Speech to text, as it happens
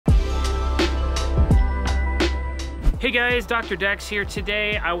Hey guys, Dr. Decks here.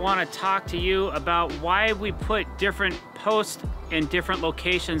 Today I want to talk to you about why we put different posts in different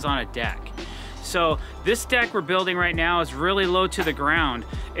locations on a deck. So this deck we're building right now is really low to the ground.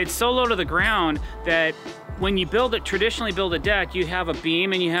 It's so low to the ground that when you traditionally build a deck, you have a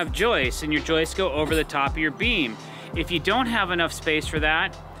beam and you have joists, and your joists go over the top of your beam. If you don't have enough space for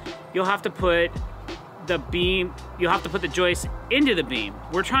that, you'll have to put the joist into the beam.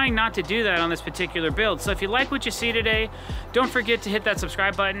 We're trying not to do that on this particular build. So if you like what you see today, don't forget to hit that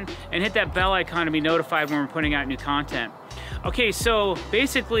subscribe button and hit that bell icon to be notified when we're putting out new content. Okay, so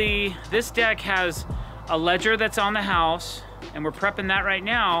basically this deck has a ledger that's on the house, and we're prepping that right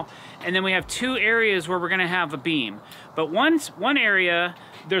now. And then we have two areas where we're gonna have a beam. But one area,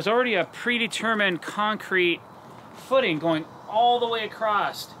 there's already a predetermined concrete footing going all the way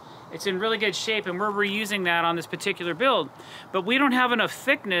across. It's in really good shape, and we're reusing that on this particular build. But we don't have enough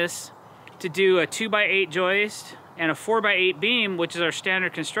thickness to do a 2x8 joist and a 4x8 beam, which is our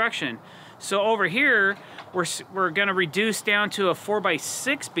standard construction. So over here, we're gonna reduce down to a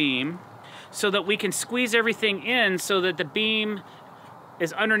 4x6 beam so that we can squeeze everything in so that the beam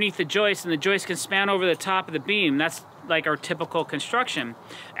is underneath the joist and the joist can span over the top of the beam. That's like our typical construction.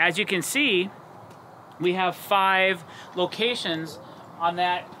 As you can see, we have 5 locations on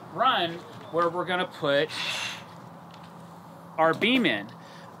that run where we're gonna put our beam in.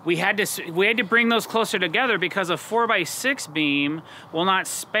 We had to bring those closer together because a 4x6 beam will not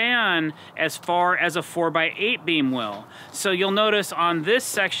span as far as a 4x8 beam will. So you'll notice on this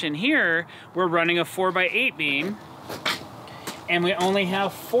section here, we're running a 4x8 beam and we only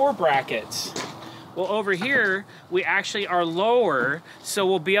have 4 brackets. Well, over here, we actually are lower, so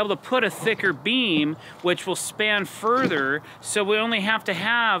we'll be able to put a thicker beam, which will span further, so we only have to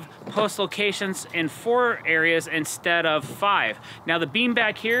have post locations in 4 areas instead of 5. Now, the beam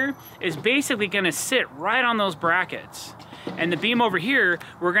back here is basically gonna sit right on those brackets. And the beam over here,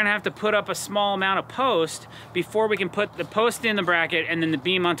 we're gonna have to put up a small amount of post before we can put the post in the bracket and then the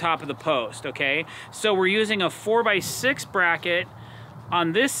beam on top of the post, okay? So we're using a 4x6 bracket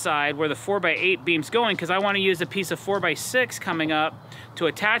on this side where the 4x8 beam's going, because I want to use a piece of 4x6 coming up to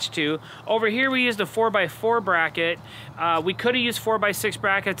attach to. Over here we used a 4x4 bracket. We could have used 4x6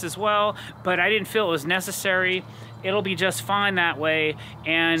 brackets as well, but I didn't feel it was necessary. It'll be just fine that way,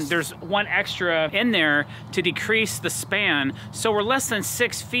 and there's one extra in there to decrease the span, so we're less than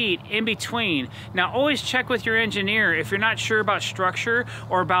 6 feet in between. Now always check with your engineer if you're not sure about structure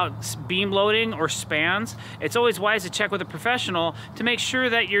or about beam loading or spans. It's always wise to check with a professional to make sure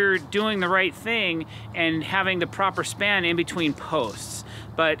that you're doing the right thing and having the proper span in between posts.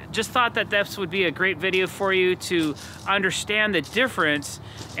 But just thought that this would be a great video for you to understand the difference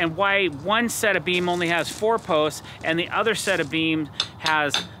and why one set of beam only has 4 posts and the other set of beam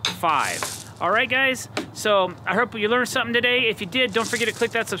has 5. All right, guys, so I hope you learned something today. If you did, don't forget to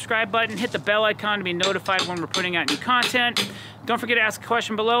click that subscribe button, hit the bell icon to be notified when we're putting out new content. Don't forget to ask a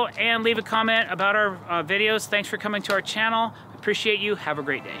question below and leave a comment about our videos. Thanks for coming to our channel. Appreciate you. Have a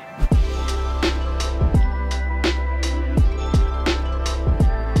great day.